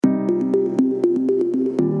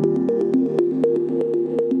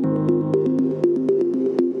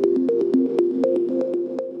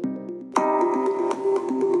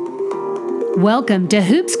Welcome to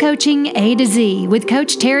Hoops Coaching A to Z with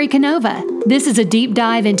Coach Terry Canova. This is a deep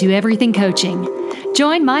dive into everything coaching.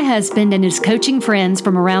 Join my husband and his coaching friends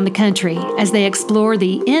from around the country as they explore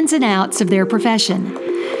the ins and outs of their profession.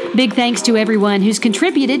 Big thanks to everyone who's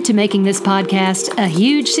contributed to making this podcast a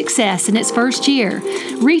huge success in its first year,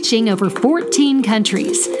 reaching over 14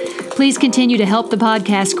 countries. Please continue to help the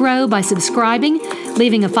podcast grow by subscribing,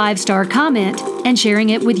 leaving a 5-star comment, and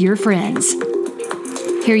sharing it with your friends.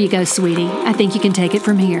 Here you go, sweetie. I think you can take it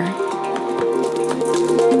from here.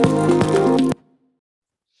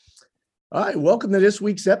 All right, welcome to this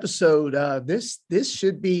week's episode. This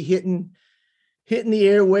should be hitting the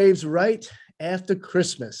airwaves right after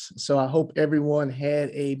Christmas. So I hope everyone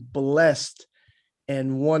had a blessed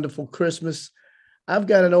and wonderful Christmas. I've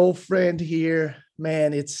got an old friend here.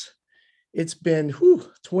 Man, it's been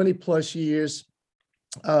 20 plus years.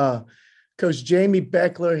 Coach Jamie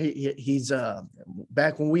Beckler, he's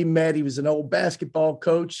back when we met, he was an old basketball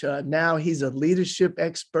coach. Now he's a leadership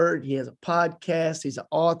expert. He has a podcast. He's an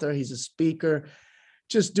author. He's a speaker,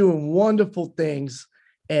 just doing wonderful things.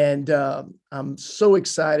 And I'm so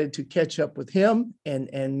excited to catch up with him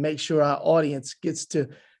and make sure our audience gets to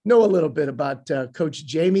know a little bit about Coach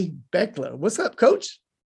Jamie Beckler. What's up, Coach?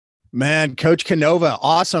 Man, Coach Canova,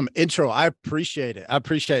 awesome intro. I appreciate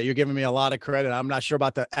it. You're giving me a lot of credit. I'm not sure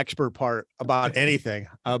about the expert part about anything,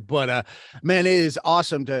 but man, it is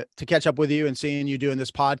awesome to catch up with you and seeing you doing this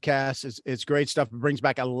podcast. It's great stuff. It brings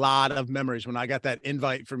back a lot of memories. When I got that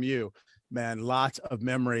invite from you, man, lots of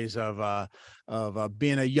memories of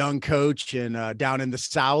being a young coach and down in the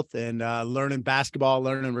South and learning basketball,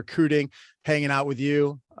 learning recruiting, hanging out with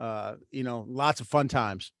you. Lots of fun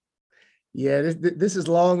times. Yeah, this is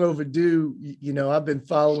long overdue. I've been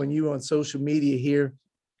following you on social media here,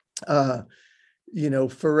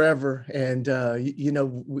 forever. And,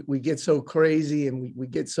 we get so crazy and we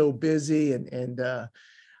get so busy. And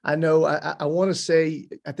I know I want to say,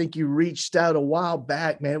 I think you reached out a while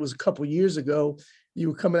back, man. It was a couple of years ago.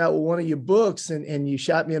 You were coming out with one of your books and you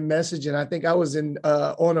shot me a message. And I think I was on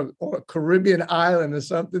a Caribbean island or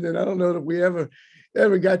something. And I don't know that we ever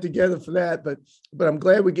got together for that, but I'm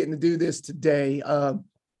glad we're getting to do this today. I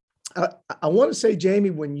want to say,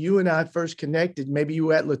 Jamie, when you and I first connected, maybe you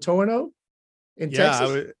were at LeTourneau in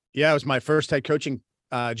Texas? It was my first head coaching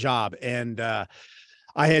job. And I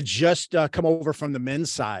had just come over from the men's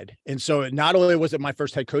side. And so not only was it my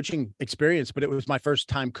first head coaching experience, but it was my first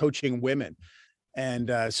time coaching women. And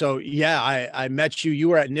I met you. You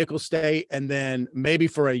were at Nicholls State, and then maybe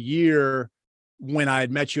for a year when I had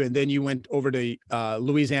met you, and then you went over to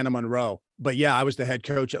Louisiana Monroe. But yeah, I was the head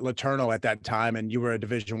coach at LeTourneau at that time, and you were a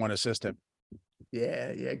Division I assistant.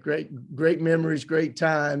 Yeah, great memories, great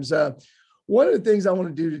times. One of the things I want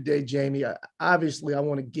to do today, Jamie, obviously I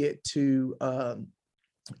want to get to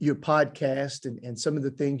your podcast and some of the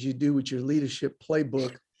things you do with your leadership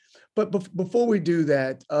playbook. But before we do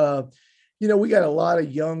that, we got a lot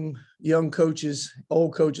of young coaches,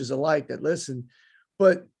 old coaches alike that listen,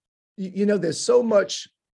 but there's so much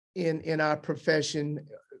in our profession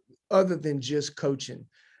other than just coaching.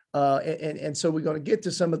 And so we're going to get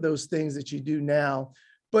to some of those things that you do now.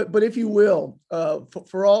 But if you will,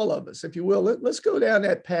 for all of us, if you will, let's go down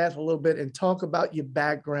that path a little bit and talk about your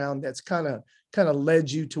background that's kind of led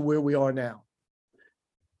you to where we are now.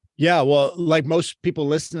 Yeah, well, like most people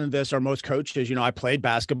listening to this or most coaches, I played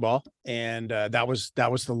basketball, and that was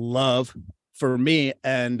the love for me.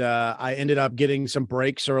 And I ended up getting some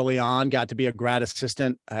breaks early on, got to be a grad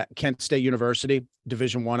assistant at Kent State University,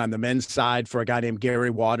 Division I on the men's side for a guy named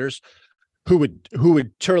Gary Waters, who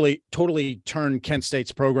would totally turn Kent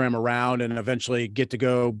State's program around and eventually get to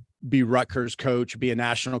go be Rutgers coach, be a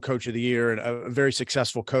national coach of the year, and a very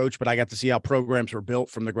successful coach. But I got to see how programs were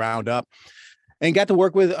built from the ground up and got to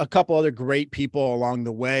work with a couple other great people along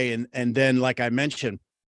the way. And then, like I mentioned,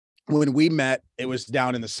 when we met, it was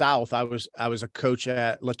down in the South. I was a coach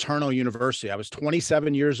at LeTourneau University. I was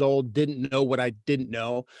 27 years old, didn't know what I didn't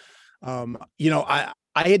know. I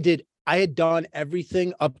had done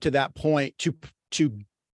everything up to that point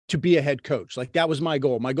to be a head coach. Like, that was my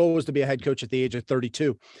goal. My goal was to be a head coach at the age of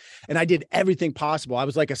 32. And I did everything possible. I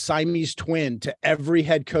was like a Siamese twin to every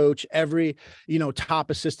head coach, every, top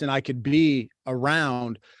assistant I could be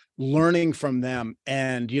around, learning from them.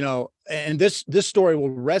 And, and this story will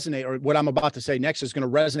resonate, or what I'm about to say next is going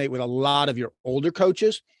to resonate with a lot of your older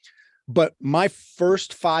coaches. But my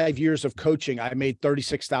first 5 years of coaching, I made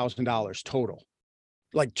 $36,000 total.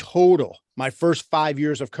 My first 5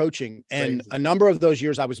 years of coaching. And a number of those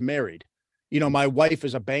years I was married. My wife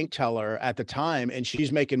is a bank teller at the time, and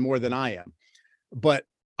she's making more than I am. But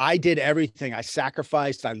I did everything. I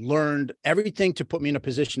sacrificed. I learned everything to put me in a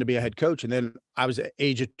position to be a head coach. And then I was at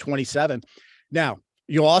age of 27. Now,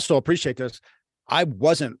 you'll also appreciate this. I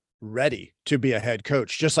wasn't ready to be a head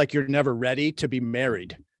coach, just like you're never ready to be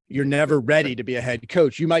married. You're never ready to be a head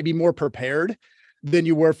coach. You might be more prepared than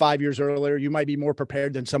you were 5 years earlier. You might be more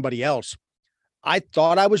prepared than somebody else. I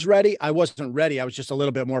thought I was ready. I wasn't ready. I was just a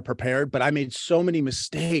little bit more prepared, but I made so many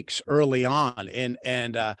mistakes early on.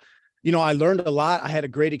 I learned a lot. I had a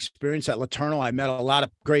great experience at LeTourneau. I met a lot of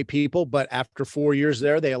great people, but after 4 years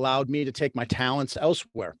there, they allowed me to take my talents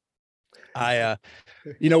elsewhere.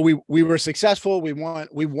 We were successful. We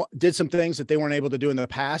did some things that they weren't able to do in the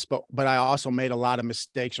past, but I also made a lot of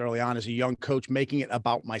mistakes early on as a young coach, making it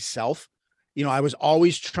about myself. I was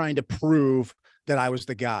always trying to prove that I was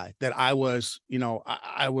the guy, that I was,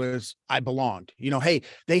 I belonged. Hey,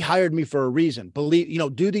 they hired me for a reason.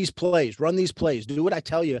 Do these plays, run these plays, do what I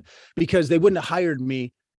tell you, because they wouldn't have hired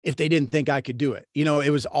me if they didn't think I could do it. It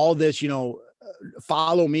was all this,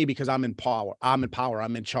 follow me because I'm in power. I'm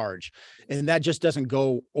in charge. And that just doesn't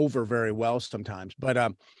go over very well sometimes. But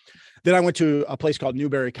then I went to a place called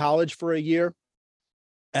Newberry College for a year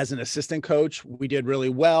as an assistant coach. We did really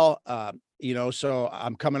well. So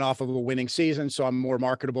I'm coming off of a winning season, so I'm more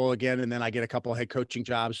marketable again. And then I get a couple of head coaching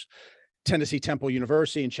jobs, Tennessee Temple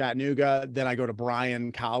University in Chattanooga. Then I go to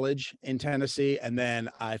Bryan College in Tennessee. And then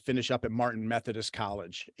I finish up at Martin Methodist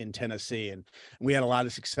College in Tennessee. And we had a lot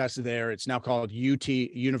of success there. It's now called UT,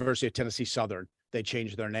 University of Tennessee Southern. They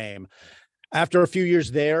changed their name. After a few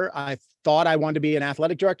years there, I thought I wanted to be an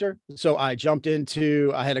athletic director. So I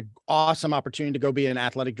had an awesome opportunity to go be an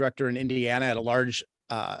athletic director in Indiana at a large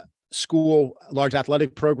school, large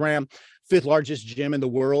athletic program, 5th largest gym in the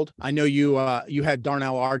world. I know you had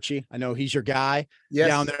Darnell Archie. I know he's your guy. Yes.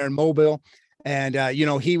 Down there in Mobile. And,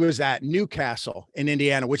 he was at Newcastle in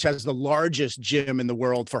Indiana, which has the largest gym in the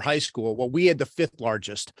world for high school. Well, we had the 5th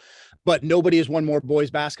largest, but nobody has won more boys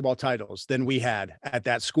basketball titles than we had at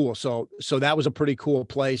that school. So that was a pretty cool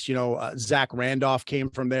place. Zach Randolph came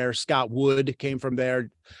from there. Scott Wood came from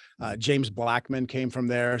there. James Blackman came from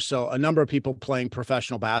there. So a number of people playing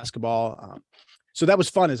professional basketball. So that was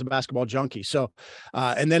fun as a basketball junkie. So,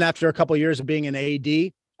 and then after a couple of years of being an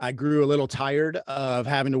AD, I grew a little tired of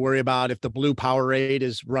having to worry about if the blue Powerade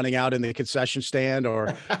is running out in the concession stand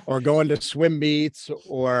or going to swim meets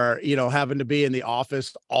or, having to be in the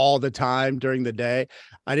office all the time during the day.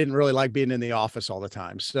 I didn't really like being in the office all the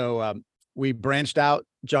time. So we branched out,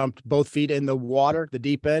 jumped both feet in the water, the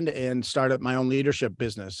deep end, and started my own leadership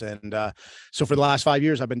business. And so for the last 5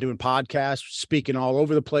 years, I've been doing podcasts, speaking all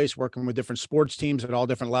over the place, working with different sports teams at all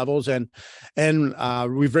different levels. And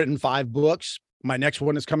we've written 5 books. My next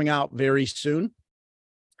one is coming out very soon.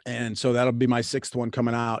 And so that'll be my 6th one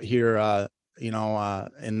coming out here, in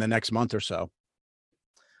the next month or so.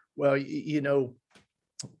 Well,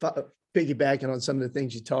 piggybacking on some of the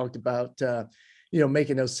things you talked about,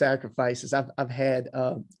 making those sacrifices. I've had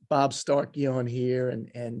Bob Starkey on here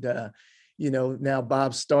and now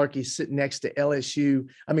Bob Starkey's sitting next to LSU.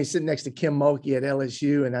 Sitting next to Kim Mulkey at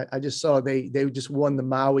LSU. And I just saw they just won the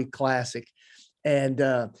Maui Classic. And,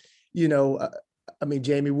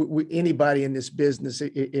 Jamie, anybody in this business,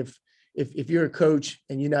 if you're a coach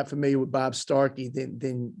and you're not familiar with Bob Starkey,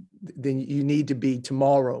 then you need to be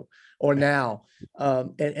tomorrow or now.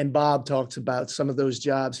 And Bob talks about some of those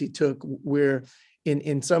jobs he took where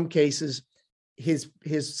in some cases his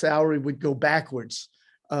salary would go backwards,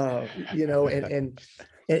 and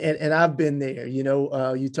I've been there.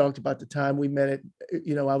 You talked about the time we met at,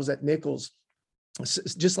 I was at Nichols,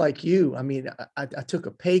 just like you. I took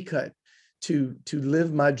a pay cut to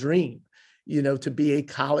live my dream, to be a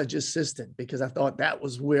college assistant because I thought that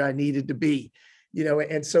was where I needed to be,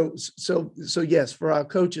 and so yes, for our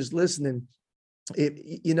coaches listening,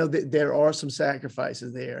 there are some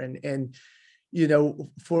sacrifices there. And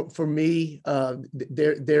for me,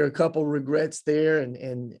 there are a couple regrets there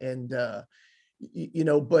but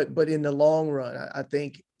in the long run, I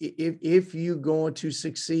think if you're going to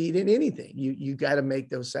succeed in anything, you got to make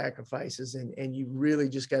those sacrifices and you really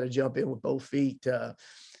just got to jump in with both feet.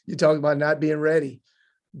 You talk about not being ready.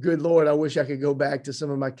 Good Lord, I wish I could go back to some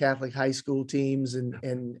of my Catholic high school teams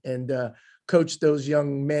and coach those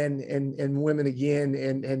young men and women again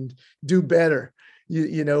and do better.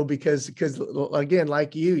 Because again,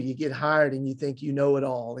 like you get hired and you think you know it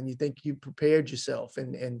all and you think you prepared yourself.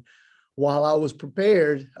 And while I was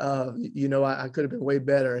prepared, I could have been way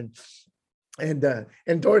better.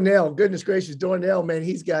 And Darnell, goodness gracious, Darnell, man,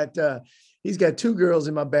 he's got 2 girls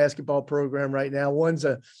in my basketball program right now. One's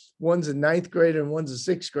a 9th grader and one's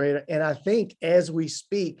a 6th grader. And I think as we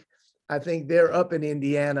speak, I think they're up in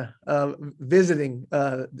Indiana, visiting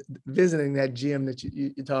that gym that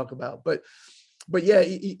you talk about. But yeah,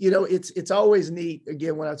 it's always neat.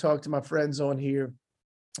 Again, when I talk to my friends on here,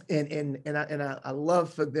 and I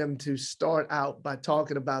love for them to start out by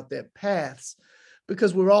talking about their paths,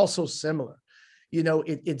 because we're all so similar.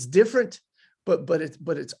 It's different, but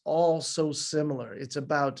it's all so similar. It's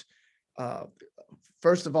about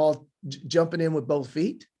first of all jumping in with both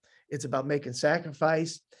feet. It's about making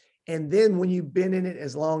sacrifice. And then when you've been in it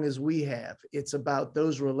as long as we have, it's about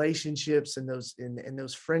those relationships and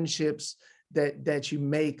those friendships that you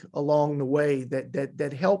make along the way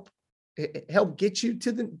that help get you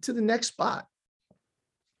to the next spot.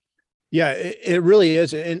 Yeah, it really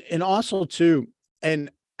is. And also too,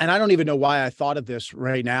 and I don't even know why I thought of this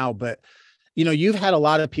right now, but you've had a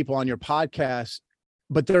lot of people on your podcast,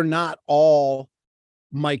 but they're not all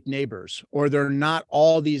Mike Neighbors, or they're not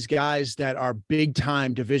all these guys that are big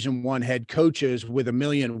time Division I head coaches with 1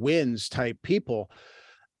 million wins type people.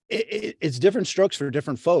 It's different strokes for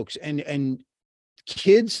different folks, and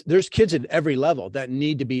there's kids at every level that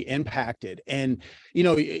need to be impacted. And,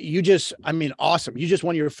 awesome. You just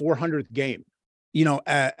won your 400th game,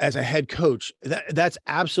 as a head coach. That's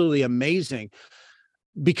absolutely amazing.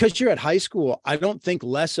 Because you're at high school, I don't think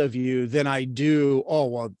less of you than I do. Oh,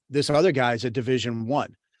 well, this other guy's at Division I.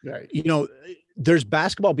 Right. There's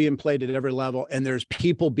basketball being played at every level, and there's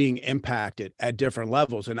people being impacted at different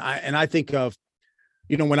levels. And I think of,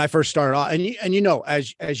 when I first started off, and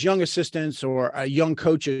as young assistants or young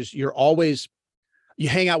coaches, you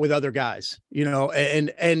hang out with other guys,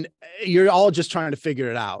 and you're all just trying to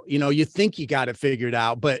figure it out. You think you got it figured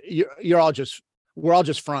out, but we're all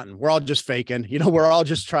just fronting. We're all just faking, we're all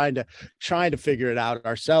just trying to figure it out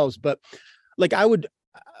ourselves. But like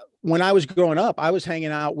when I was growing up, I was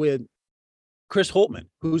hanging out with Chris Holtman,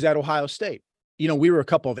 who's at Ohio State. We were a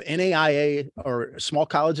couple of NAIA or small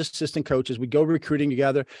college assistant coaches. We'd go recruiting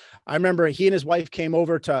together. I remember he and his wife came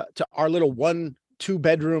over to our little 1-2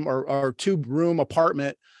 bedroom or 2-room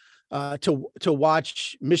apartment to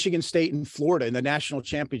watch Michigan State and Florida in the national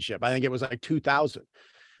championship. I think it was like 2000.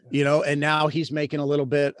 And now he's making a little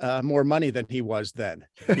bit more money than he was then,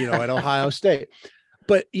 at Ohio State.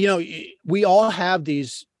 But, we all have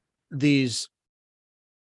these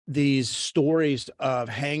stories of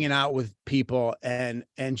hanging out with people and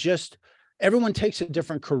just everyone takes a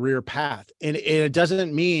different career path. And it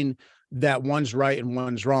doesn't mean that one's right and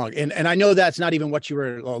one's wrong. And I know that's not even what you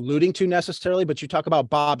were alluding to necessarily, but you talk about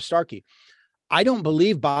Bob Starkey. I don't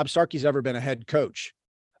believe Bob Starkey's ever been a head coach,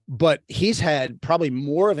 but he's had probably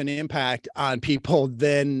more of an impact on people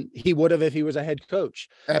than he would have if he was a head coach.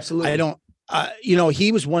 Absolutely.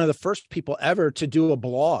 He was one of the first people ever to do a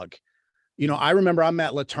blog. I remember I'm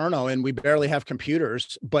at Laterno and we barely have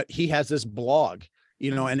computers, but he has this blog,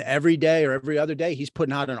 and every day or every other day he's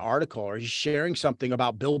putting out an article or he's sharing something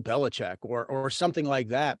about Bill Belichick or something like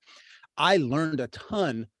that. I learned a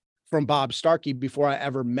ton from Bob Starkey before I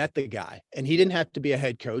ever met the guy. And he didn't have to be a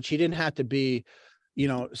head coach. He didn't have to be,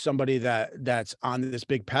 somebody that's on this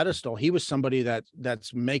big pedestal. He was somebody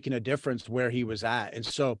that's making a difference where he was at. And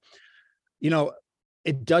so,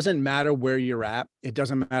 it doesn't matter where you're at. It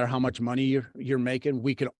doesn't matter how much money you're making.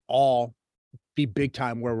 We can all be big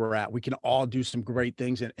time where we're at. We can all do some great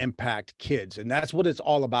things and impact kids. And that's what it's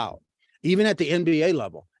all about. Even at the NBA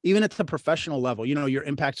level, even at the professional level, your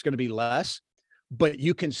impact's going to be less, but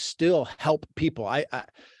you can still help people.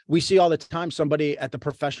 We see all the time somebody at the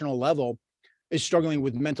professional level is struggling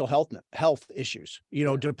with mental health issues,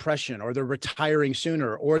 depression, or they're retiring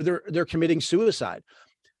sooner, or they're committing suicide.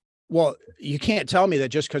 Well, you can't tell me that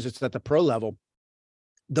just because it's at the pro level,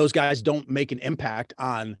 those guys don't make an impact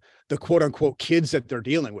on the quote unquote kids that they're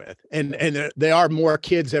dealing with. And they are more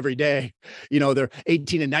kids every day. They're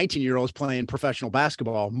 18 and 19-year-olds playing professional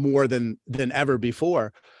basketball more than ever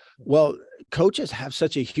before. Well, coaches have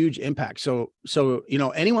such a huge impact. So,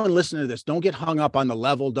 anyone listening to this, don't get hung up on the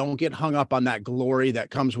level. Don't get hung up on that glory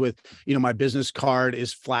that comes with, my business card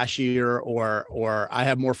is flashier or I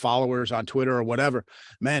have more followers on Twitter or whatever.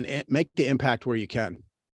 Man, make the impact where you can.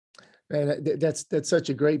 Man, that's such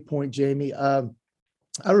a great point, Jamie. I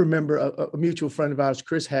remember a mutual friend of ours,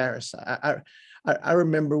 Chris Harris. I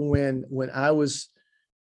remember when I was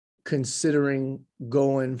considering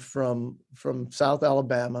going from South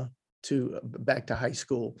Alabama back to high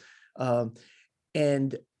school.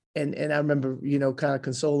 And I remember, kind of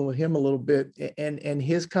consoling with him a little bit. And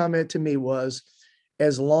his comment to me was,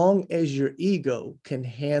 as long as your ego can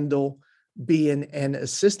handle being an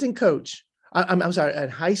assistant coach, I'm sorry, a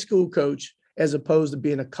high school coach, as opposed to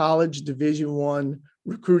being a college Division I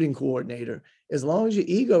recruiting coordinator, as long as your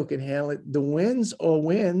ego can handle it, the wins are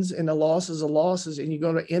wins and the losses are losses, and you're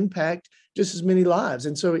going to impact just as many lives.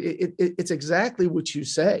 And so it's exactly what you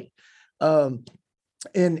say. And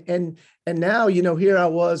now, here I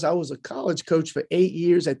was a college coach for 8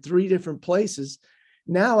 years at 3 different places.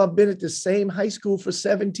 Now I've been at the same high school for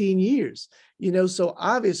 17 years, so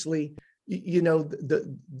obviously,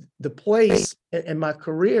 the place and my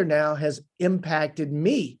career now has impacted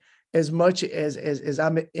me as much as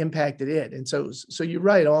I'm impacted it. And so you're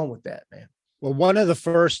right on with that, man. Well, one of the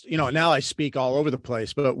first, now I speak all over the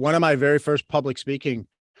place, but one of my very first public speaking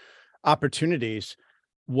opportunities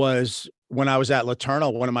was when I was at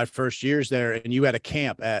LeTourneau, one of my first years there, and you had a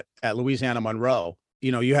camp at Louisiana Monroe.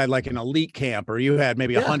 You had like an elite camp, or you had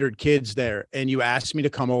maybe 100 kids there, and you asked me to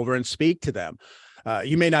come over and speak to them.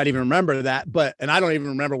 You may not even remember that, and I don't even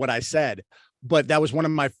remember what I said, but that was one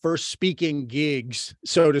of my first speaking gigs,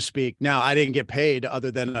 so to speak. Now, I didn't get paid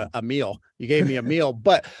other than a meal. You gave me a meal,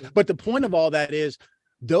 but the point of all that is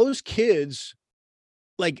those kids,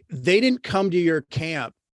 like, they didn't come to your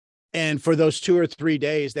camp and for those 2 or 3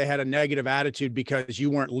 days, they had a negative attitude because you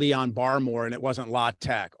weren't Leon Barmore and it wasn't La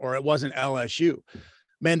Tech or it wasn't LSU.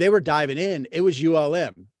 Man, they were diving in. It was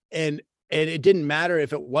ULM. And it didn't matter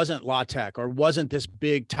if it wasn't La Tech or wasn't this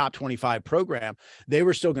big top 25 program. They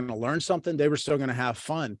were still going to learn something. They were still going to have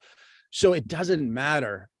fun. So it doesn't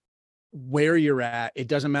matter where you're at. It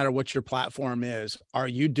doesn't matter what your platform is. Are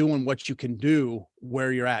you doing what you can do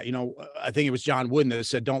where you're at? I think it was John Wooden that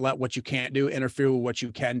said, don't let what you can't do interfere with what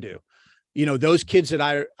you can do. Those kids that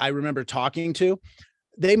I remember talking to,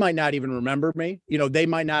 they might not even remember me. They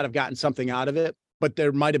might not have gotten something out of it, but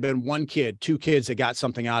there might have been 1 kid, 2 kids that got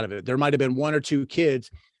something out of it. There might have been 1 or 2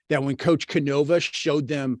 kids that when Coach Canova showed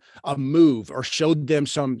them a move or showed them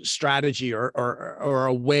some strategy or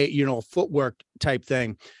a way, footwork type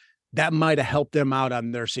thing, that might have helped them out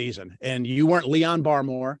on their season. And you weren't Leon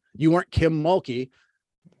Barmore. You weren't Kim Mulkey.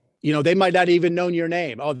 They might not even known your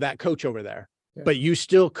name. Oh, that coach over there. Yeah. But you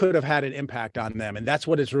still could have had an impact on them. And that's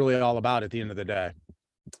what it's really all about at the end of the day.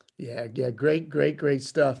 Yeah. Great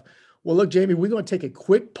stuff. Well, look, Jamie, we're going to take a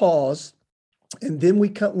quick pause. And then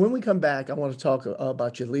when we come back, I want to talk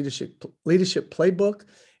about your leadership playbook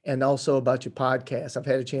and also about your podcast. I've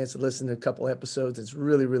had a chance to listen to a couple episodes. It's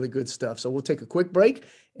really, really good stuff. So we'll take a quick break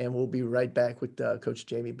and we'll be right back with Coach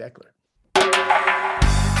Jamie Beckler.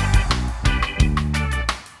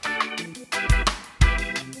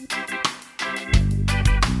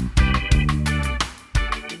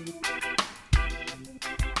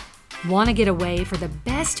 Want to get away for the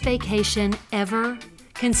best vacation ever?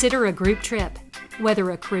 Consider a group trip, whether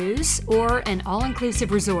a cruise or an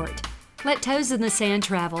all-inclusive resort. Let Toes in the Sand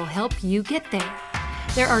Travel help you get there.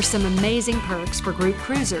 There are some amazing perks for group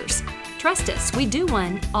cruisers. Trust us, we do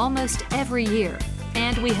one almost every year,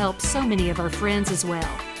 and we help so many of our friends as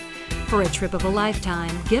well. For a trip of a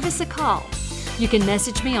lifetime, give us a call. You can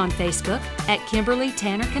message me on Facebook at Kimberly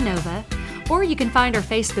Tanner Canova, or you can find our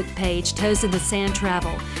Facebook page, Toes in the Sand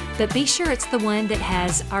Travel, but be sure it's the one that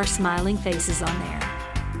has our smiling faces on there.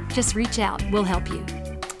 Just reach out, we'll help you.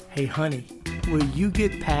 Hey, honey, will you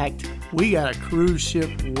get packed? We got a cruise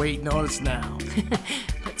ship waiting on us now.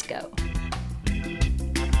 Let's go.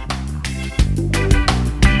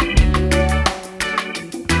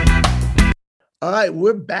 All right,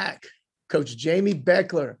 we're back. Coach Jamie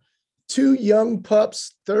Beckler, 2 young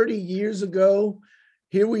pups 30 years ago.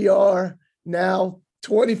 Here we are now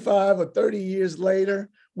 25 or 30 years later.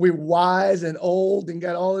 We're wise and old and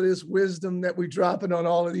got all of this wisdom that we're dropping on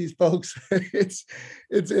all of these folks. It's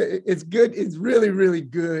good. It's really, really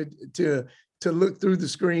good to look through the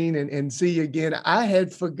screen and see you again. I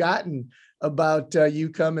had forgotten about you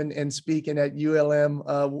coming and speaking at ULM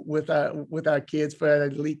with our kids for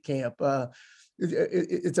an elite camp.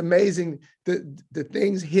 It's amazing the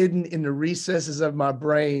things hidden in the recesses of my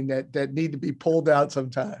brain that need to be pulled out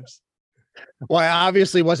sometimes. Well, I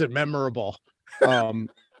obviously wasn't memorable. No,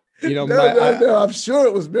 I'm sure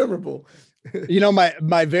it was memorable.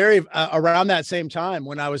 My very around that same time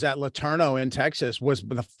when I was at LeTourneau in Texas was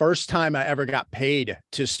the first time I ever got paid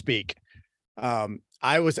to speak.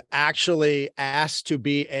 I was actually asked to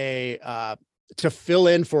be to fill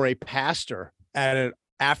in for a pastor at an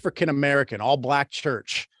African-American all-black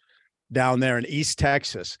church down there in East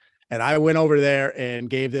Texas. And I went over there and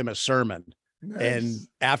gave them a sermon. Nice. And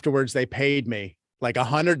afterwards they paid me like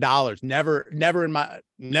 $100.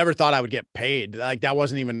 Never thought I would get paid. Like that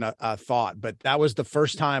wasn't even a thought, but that was the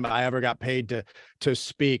first time I ever got paid to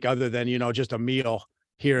speak other than, just a meal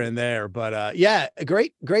here and there. But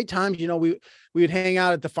great times. We would hang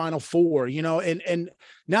out at the Final Four, and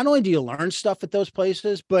not only do you learn stuff at those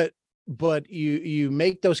places, but but you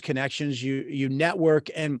make those connections, you network.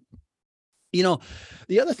 And,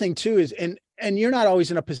 the other thing too is, and you're not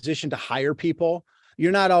always in a position to hire people.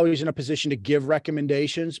 You're not always in a position to give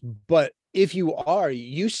recommendations, but if you are,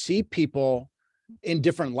 you see people in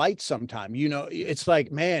different lights sometime. It's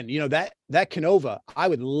like, man, that Canova, I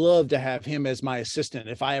would love to have him as my assistant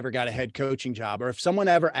if I ever got a head coaching job, or if someone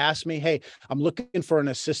ever asked me, hey, I'm looking for an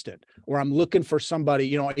assistant, or I'm looking for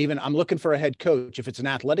somebody, even I'm looking for a head coach, if it's an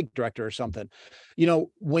athletic director or something.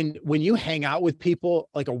 When you hang out with people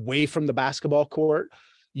like away from the basketball court,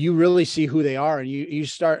 you really see who they are, and you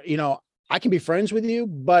start, I can be friends with you,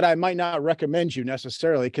 but I might not recommend you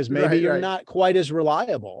necessarily, because maybe you're not quite as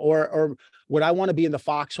reliable, or would I want to be in the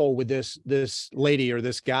foxhole with this lady or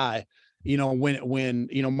this guy, when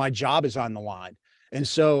my job is on the line. And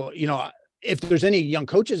so, if there's any young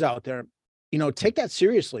coaches out there, take that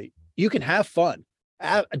seriously. You can have fun,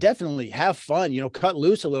 definitely have fun, cut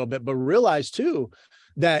loose a little bit, but realize too,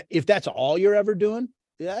 that if that's all you're ever doing,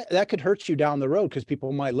 that could hurt you down the road, because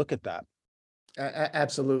people might look at that.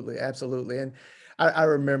 Absolutely. And I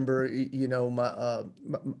remember,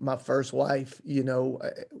 my first wife,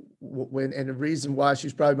 when, and the reason why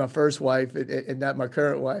she's probably my first wife and not my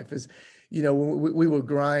current wife is, when we were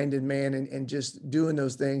grinding, man, and just doing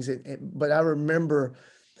those things. But I remember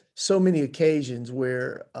so many occasions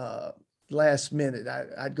where, last minute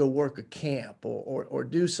I'd go work a camp or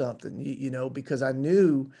do something, because I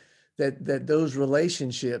knew that those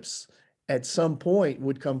relationships at some point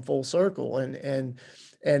would come full circle. And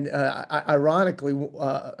ironically,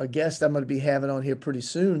 a guest I'm going to be having on here pretty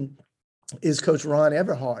soon is Coach Ron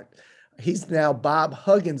Everhart. He's now Bob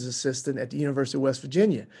Huggins' assistant at the University of West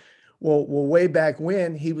Virginia. Well, way back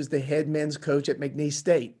when, he was the head men's coach at McNeese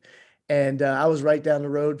State. And I was right down the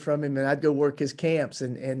road from him, and I'd go work his camps.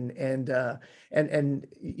 And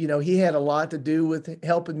he had a lot to do with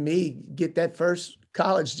helping me get that first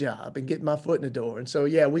college job and get my foot in the door. And so,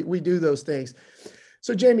 yeah, we do those things.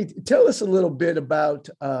 So Jamie, tell us a little bit about,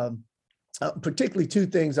 particularly two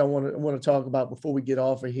things I want to talk about before we get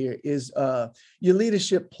off of here is your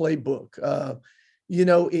leadership playbook.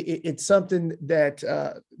 It's something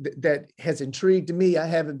that has intrigued me. I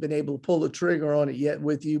haven't been able to pull the trigger on it yet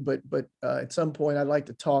with you, but at some point I'd like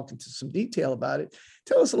to talk into some detail about it.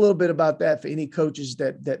 Tell us a little bit about that for any coaches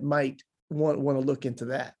that might want to look into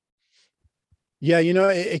that. Yeah,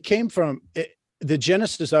 it came from the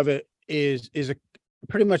genesis of it is a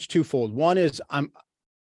pretty much twofold. One is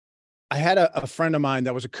I had a friend of mine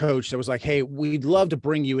that was a coach that was like, hey, we'd love to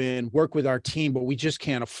bring you in, work with our team, but we just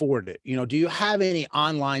can't afford it. Do you have any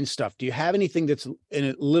online stuff? Do you have anything that's in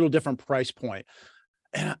a little different price point?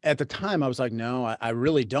 And at the time I was like, no, I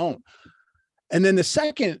really don't. And then the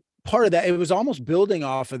second part of that, it was almost building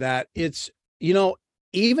off of that. It's,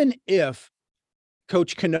 even if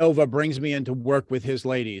Coach Canova brings me in to work with his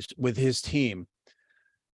ladies, with his team,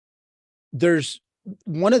 there's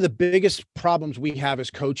one of the biggest problems we have as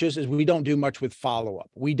coaches is we don't do much with follow-up.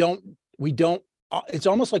 We don't, it's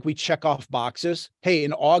almost like we check off boxes. Hey,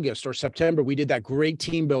 in August or September, we did that great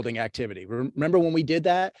team building activity. Remember when we did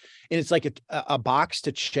that? And it's like a box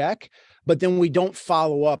to check, but then we don't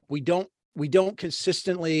follow up. We don't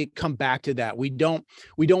consistently come back to that. We don't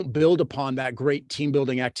build upon that great team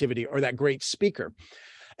building activity or that great speaker.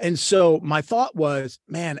 And so my thought was,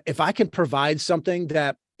 man, if I can provide something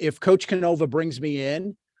that if Coach Canova brings me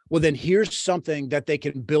in, well, then here's something that they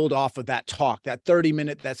can build off of that talk, that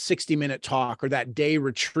 30-minute, that 60-minute talk, or that day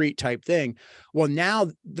retreat type thing. Well, now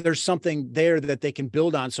there's something there that they can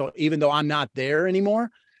build on. So even though I'm not there anymore,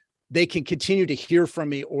 they can continue to hear from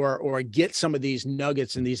me or get some of these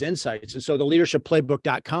nuggets and these insights. And so the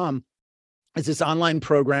leadershipplaybook.com is this online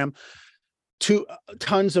program,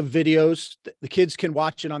 tons of videos. The kids can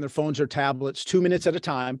watch it on their phones or tablets, 2 minutes at a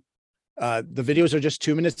time. The videos are just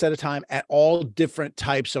 2 minutes at a time at all different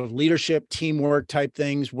types of leadership, teamwork type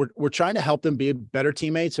things. We're trying to help them be better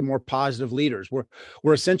teammates and more positive leaders.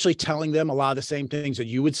 We're essentially telling them a lot of the same things that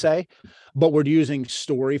you would say, but we're using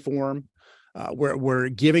story form. We're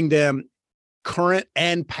giving them current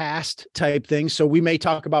and past type things. So we may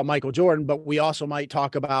talk about Michael Jordan, but we also might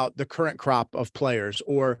talk about the current crop of players,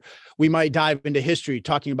 or we might dive into history,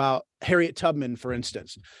 talking about Harriet Tubman, for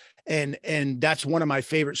instance. And that's one of my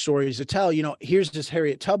favorite stories to tell. Here's this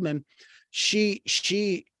Harriet Tubman. She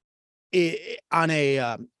on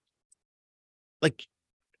a, like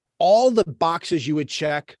all the boxes you would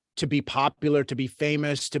check to be popular, to be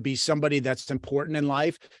famous, to be somebody that's important in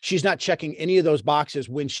life. She's not checking any of those boxes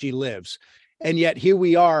when she lives. And yet here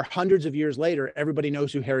we are hundreds of years later, everybody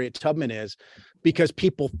knows who Harriet Tubman is. because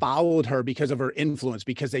people followed her because of her influence,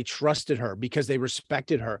 because they trusted her, because they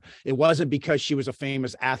respected her. It wasn't because she was a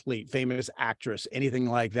famous athlete, famous actress, anything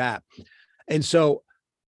like that. And so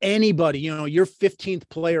anybody, your 15th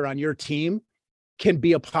player on your team can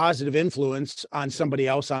be a positive influence on somebody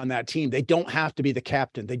else on that team. They don't have to be the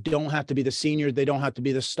captain. They don't have to be the senior. They don't have to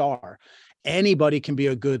be the star. Anybody can be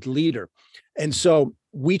a good leader. And so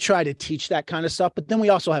we try to teach that kind of stuff, but then we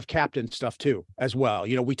also have captain stuff too, as well.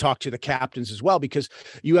 We talk to the captains as well, because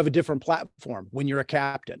you have a different platform when you're a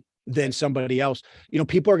captain than somebody else.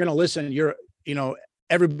 People are going to listen.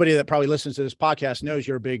 Everybody that probably listens to this podcast knows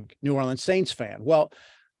you're a big New Orleans Saints fan. Well,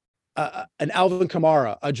 an Alvin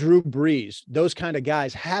Kamara, a Drew Brees, those kind of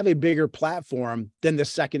guys have a bigger platform than the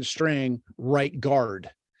second string right guard,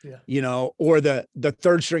 or the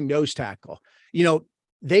third string nose tackle.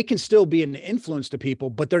 They can still be an influence to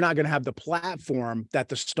people, but they're not going to have the platform that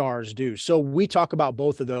the stars do. So we talk about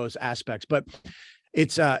both of those aspects, but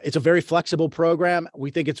it's a very flexible program.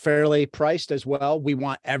 We think it's fairly priced as well. We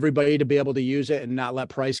want everybody to be able to use it and not let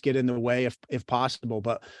price get in the way if possible.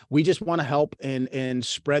 But we just want to help and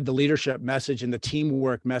spread the leadership message and the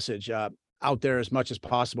teamwork message out there as much as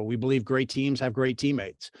possible. We believe great teams have great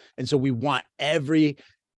teammates. And so we want every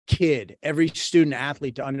kid, every student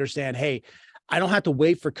athlete to understand, hey, I don't have to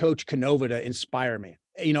wait for Coach Canova to inspire me.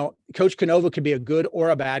 Coach Canova could be a good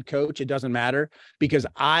or a bad coach. It doesn't matter, because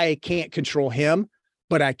I can't control him,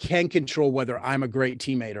 but I can control whether I'm a great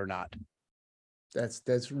teammate or not.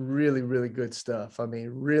 That's really, really good stuff. I mean,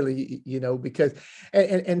 really, because,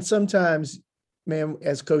 and sometimes, man,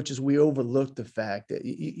 as coaches, we overlook the fact that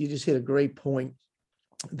you just hit a great point.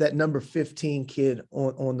 That number 15 kid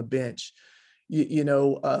on the bench,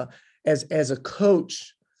 as a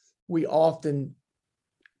coach, we often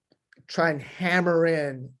try and hammer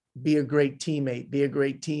in, be a great teammate, be a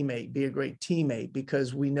great teammate, be a great teammate,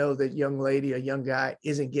 because we know that young lady, a young guy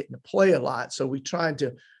isn't getting to play a lot. So we try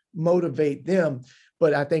to motivate them.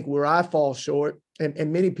 But I think where I fall short,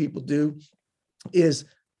 and many people do, is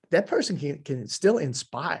that person can still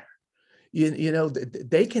inspire.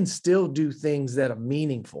 They can still do things that are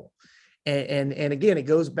meaningful. And again, it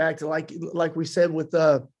goes back to like we said with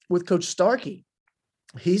Coach Starkey.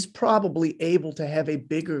 He's probably able to have a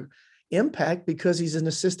bigger impact because he's an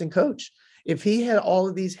assistant coach. If he had all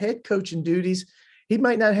of these head coaching duties, he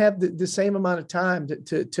might not have the same amount of time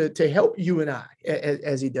to help you and I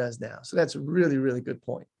as he does now. So that's a really, really good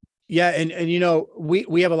point. Yeah. And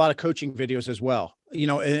we have a lot of coaching videos as well,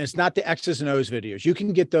 and it's not the X's and O's videos. You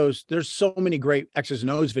can get those. There's so many great X's and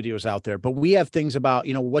O's videos out there, but we have things about,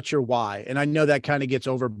 what's your why? And I know that kind of gets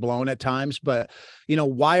overblown at times, but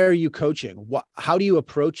why are you coaching? How do you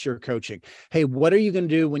approach your coaching? Hey, what are you going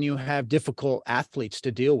to do when you have difficult athletes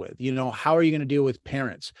to deal with? How are you going to deal with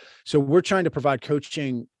parents? So we're trying to provide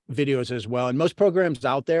coaching videos as well. And most programs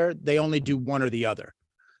out there, they only do one or the other.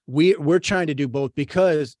 We're trying to do both,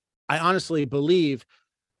 because I honestly believe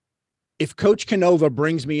if Coach Canova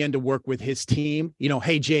brings me in to work with his team,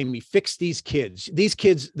 hey, Jamie, fix these kids. These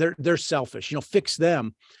kids, they're selfish, fix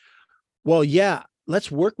them. Well, yeah, let's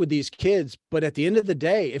work with these kids. But at the end of the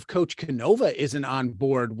day, if Coach Canova isn't on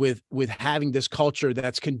board with having this culture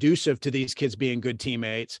that's conducive to these kids being good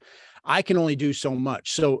teammates, I can only do so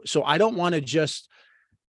much. So I don't want to just,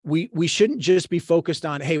 we shouldn't just be focused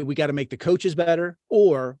on, hey, we got to make the coaches better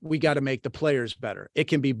or we got to make the players better. It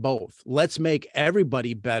can be both. Let's make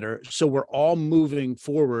everybody better, so we're all moving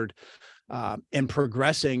forward and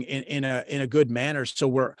progressing in a good manner. So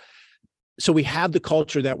we have the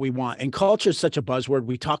culture that we want. And culture is such a buzzword.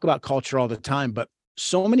 We talk about culture all the time, but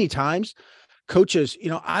so many times coaches,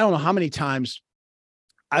 I don't know how many times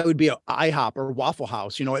I would be at IHOP or Waffle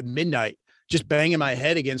House, at midnight, just banging my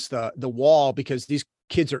head against the wall because these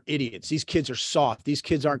kids are idiots. These kids are soft. These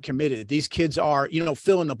kids aren't committed. These kids are,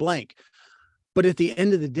 fill in the blank. But at the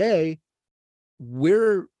end of the day,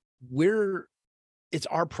 it's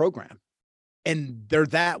our program, and they're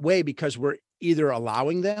that way because we're either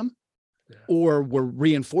allowing them or we're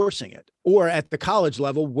reinforcing it, or at the college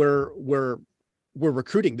level, we're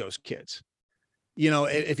recruiting those kids.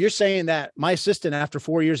 If you're saying that, my assistant after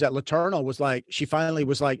 4 years at LeTourneau she finally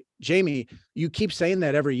was like, Jamie, you keep saying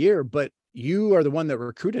that every year, but you are the one that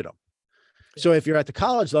recruited them. So if you're at the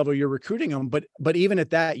college level, you're recruiting them, but even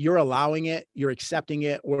at that, you're allowing it, you're accepting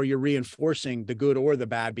it, or you're reinforcing the good or the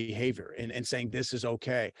bad behavior and saying this is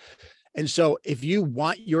okay. And so if you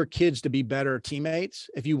want your kids to be better teammates,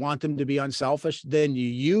 if you want them to be unselfish, then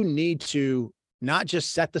you need to not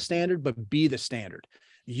just set the standard, but be the standard.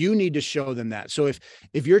 You need to show them that. So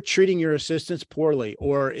if you're treating your assistants poorly,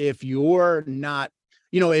 or if you're not,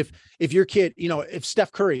 if your kid, if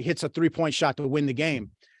Steph Curry hits a 3-point shot to win the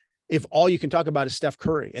game, if all you can talk about is Steph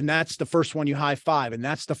Curry, and that's the first one you high five, and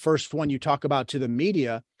that's the first one you talk about to the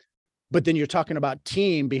media, but then you're talking about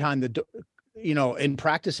team behind the, in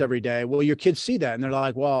practice every day. Well, your kids see that and they're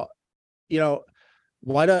like, well,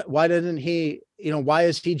 why didn't he, why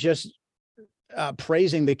is he just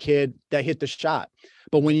praising the kid that hit the shot?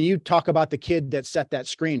 But when you talk about the kid that set that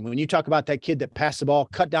screen, when you talk about that kid that passed the ball,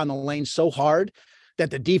 cut down the lane so hard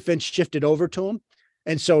that the defense shifted over to him,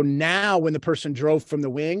 and so now when the person drove from the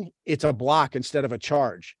wing, it's a block instead of a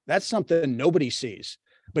charge. That's something nobody sees.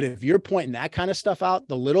 But if you're pointing that kind of stuff out,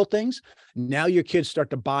 the little things, now your kids start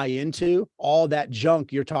to buy into all that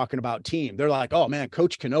junk you're talking about team. They're like, oh man,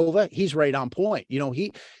 Coach Canova, he's right on point.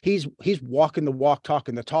 He's walking the walk,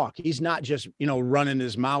 talking the talk. He's not just, running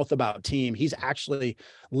his mouth about team. He's actually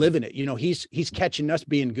living it. He's catching us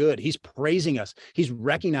being good. He's praising us. He's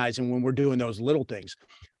recognizing when we're doing those little things.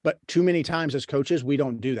 But too many times as coaches, we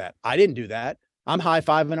don't do that. I didn't do that. I'm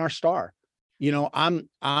high-fiving our star.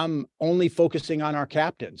 I'm only focusing on our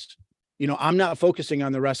captains. I'm not focusing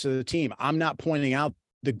on the rest of the team. I'm not pointing out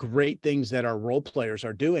the great things that our role players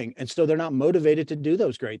are doing. And so they're not motivated to do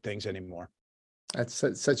those great things anymore. That's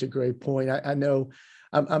such a great point. I know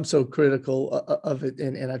I'm so critical of it,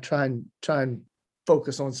 and I try and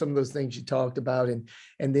focus on some of those things you talked about. And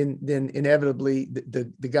then inevitably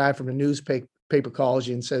the guy from the newspaper calls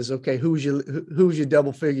you and says, okay, who's your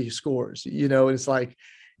double figure scores? And it's like,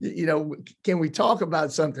 can we talk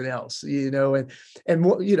about something else? And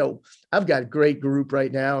I've got a great group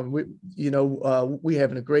right now, and we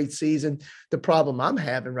having a great season. The problem I'm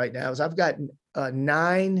having right now is I've got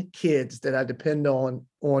 9 kids that I depend on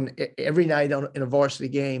every night in a varsity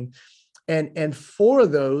game, and 4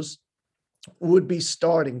 of those would be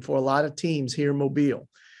starting for a lot of teams here in Mobile.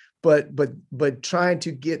 But trying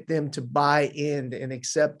to get them to buy in and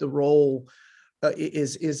accept the role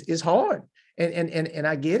is hard. And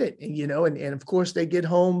I get it, and of course they get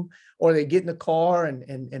home or they get in the car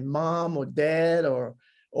and mom or dad or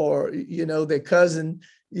their cousin,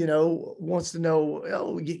 wants to know,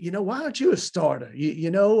 why aren't you a starter?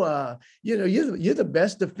 You're the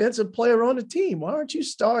best defensive player on the team. Why aren't you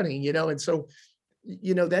starting? And so,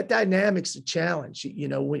 that dynamic's a challenge.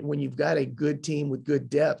 When you've got a good team with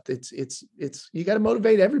good depth, it's you got to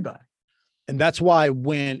motivate everybody. And that's why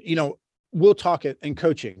when, we'll talk it in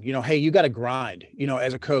coaching, hey, you got to grind,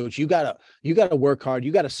 as a coach, you got to work hard,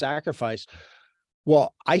 you got to sacrifice.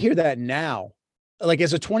 Well, I hear that now, like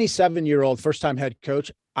as a 27-year-old first-time head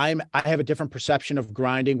coach, I have a different perception of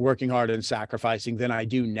grinding, working hard, and sacrificing than I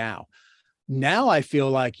do now. Now I feel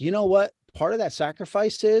like, what? Part of that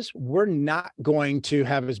sacrifice is we're not going to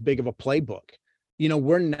have as big of a playbook.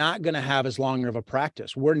 We're not going to have as long of a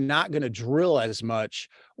practice. We're not going to drill as much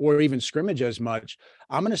or even scrimmage as much.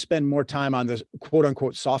 I'm going to spend more time on the quote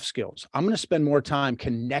unquote soft skills. I'm going to spend more time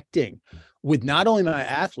connecting with not only my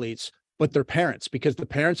athletes, but their parents, because the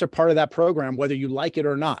parents are part of that program, whether you like it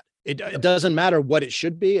or not. It doesn't matter what it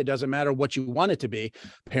should be. It doesn't matter what you want it to be.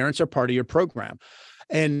 Parents are part of your program.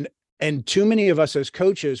 And too many of us as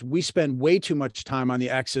coaches, we spend way too much time on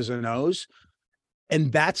the X's and O's.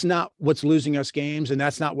 And that's not what's losing us games. And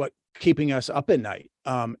that's not what keeping us up at night.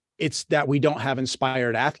 It's that we don't have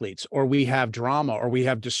inspired athletes, or we have drama, or we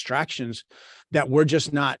have distractions that we're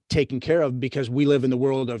just not taking care of because we live in the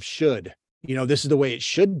world of should. This is the way it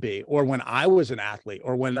should be. Or when I was an athlete,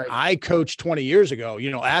 or when I coached 20 years ago,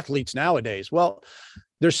 athletes nowadays, well,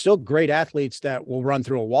 there's still great athletes that will run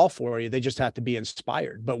through a wall for you. They just have to be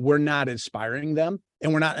inspired, but we're not inspiring them,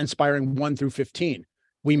 and we're not inspiring 1 through 15.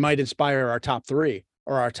 We might inspire our top 3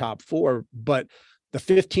 or our top 4, but the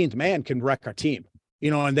 15th man can wreck our team,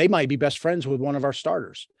 and they might be best friends with one of our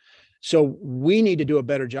starters. So we need to do a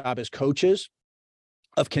better job as coaches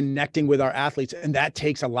of connecting with our athletes. And that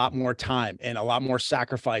takes a lot more time and a lot more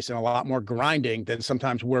sacrifice and a lot more grinding than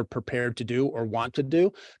sometimes we're prepared to do or want to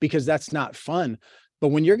do, because that's not fun. But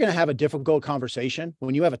when you're going to have a difficult conversation,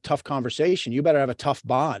 when you have a tough conversation, you better have a tough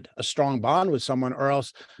bond, a strong bond with someone, or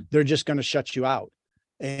else they're just going to shut you out.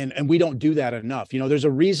 And we don't do that enough. There's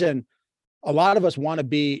a reason a lot of us want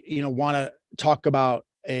to talk about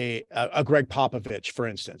a Greg Popovich, for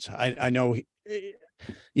instance. I know,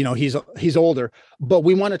 he's older, but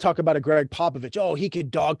we want to talk about a Greg Popovich. Oh, he could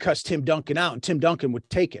dog cuss Tim Duncan out and Tim Duncan would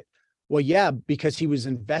take it. Well, yeah, because he was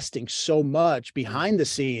investing so much behind the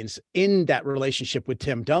scenes in that relationship with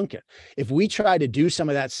Tim Duncan. If we try to do some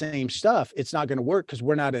of that same stuff, it's not going to work because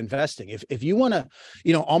we're not investing. If you want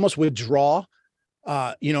to, almost withdraw,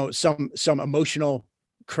 some emotional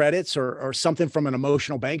credits or something from an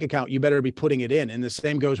emotional bank account, you better be putting it in. And the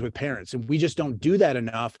same goes with parents. And we just don't do that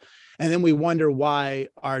enough. And then we wonder why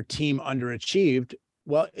our team underachieved.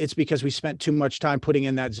 Well, it's because we spent too much time putting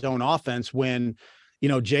in that zone offense when,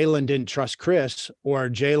 Jalen didn't trust Chris, or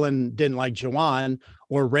Jalen didn't like Juwan,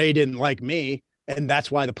 or Ray didn't like me. And that's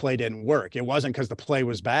why the play didn't work. It wasn't because the play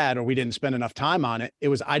was bad or we didn't spend enough time on it. It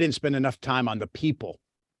was, I didn't spend enough time on the people.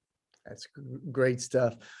 That's great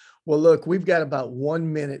stuff. Well, look, we've got about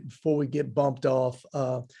 1 minute before we get bumped off.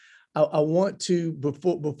 I want to,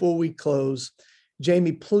 before we close,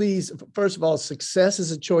 Jamie, please, first of all, Success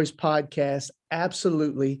is a Choice podcast.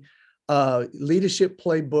 Absolutely. Leadership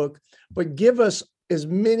playbook, but give us as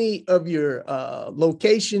many of your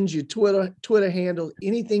locations, your Twitter handle,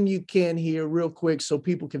 anything you can here real quick so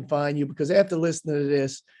people can find you, because after listening to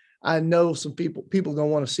this, I know some people are going to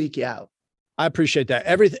want to seek you out. I appreciate that.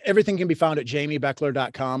 Everything can be found at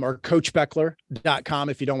jamiebeckler.com or coachbeckler.com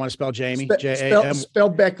if you don't want to spell Jamie. Spell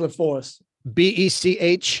Beckler for us.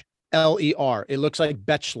 Becler. It looks like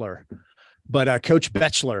Bachelor, but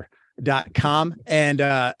coachbeckler.com and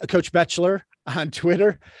Coach Beckler on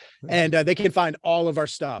Twitter. And they can find all of our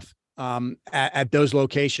stuff at those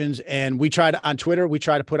locations. And on Twitter, we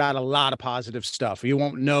try to put out a lot of positive stuff. You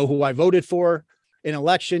won't know who I voted for in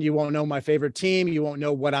election. You won't know my favorite team. You won't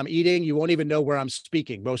know what I'm eating. You won't even know where I'm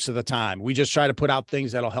speaking most of the time. We just try to put out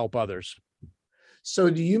things that'll help others.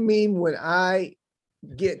 So do you mean when I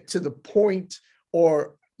get to the point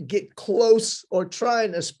or get close or try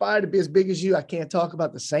and aspire to be as big as you, I can't talk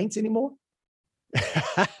about the Saints anymore?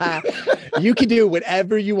 You can do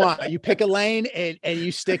whatever you want. You pick a lane and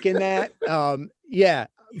you stick in that. Yeah.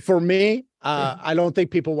 For me, I don't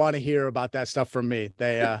think people want to hear about that stuff from me.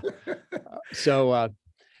 They,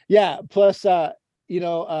 yeah. Plus,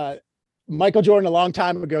 Michael Jordan a long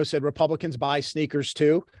time ago said Republicans buy sneakers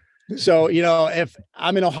too. So, if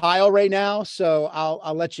I'm in Ohio right now, so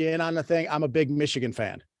I'll let you in on the thing. I'm a big Michigan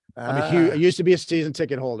fan. I used to be a season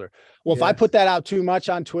ticket holder. Well, if I put that out too much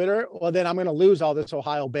on Twitter, well, then I'm going to lose all this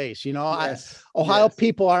Ohio base. Ohio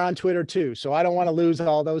people are on Twitter too. So I don't want to lose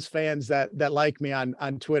all those fans that like me on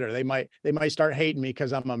Twitter. They might start hating me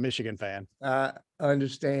because I'm a Michigan fan. I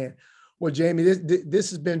understand. Well, Jamie, this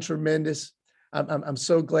has been tremendous. I'm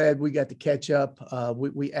so glad we got to catch up.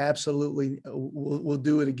 We absolutely will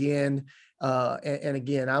do it again. And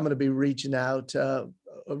again, I'm going to be reaching out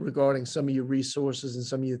regarding some of your resources and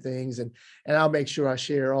some of your things, and I'll make sure I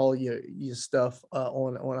share all your stuff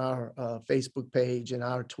on our Facebook page and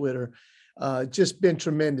our Twitter. Just been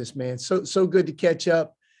tremendous, man. So good to catch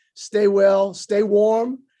up. Stay well, stay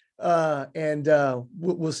warm, and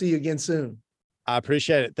we'll see you again soon. I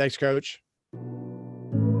appreciate it. Thanks, Coach.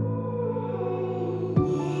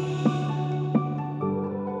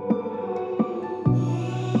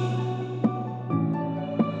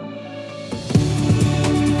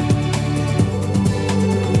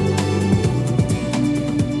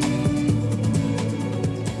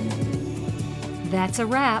 That's a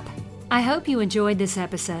wrap. I hope you enjoyed this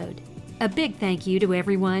episode. A big thank you to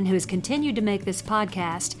everyone who has continued to make this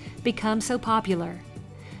podcast become so popular.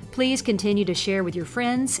 Please continue to share with your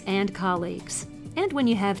friends and colleagues. And when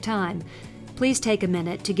you have time, please take a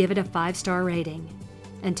minute to give it a 5-star rating.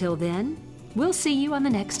 Until then, we'll see you on the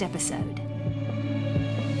next episode.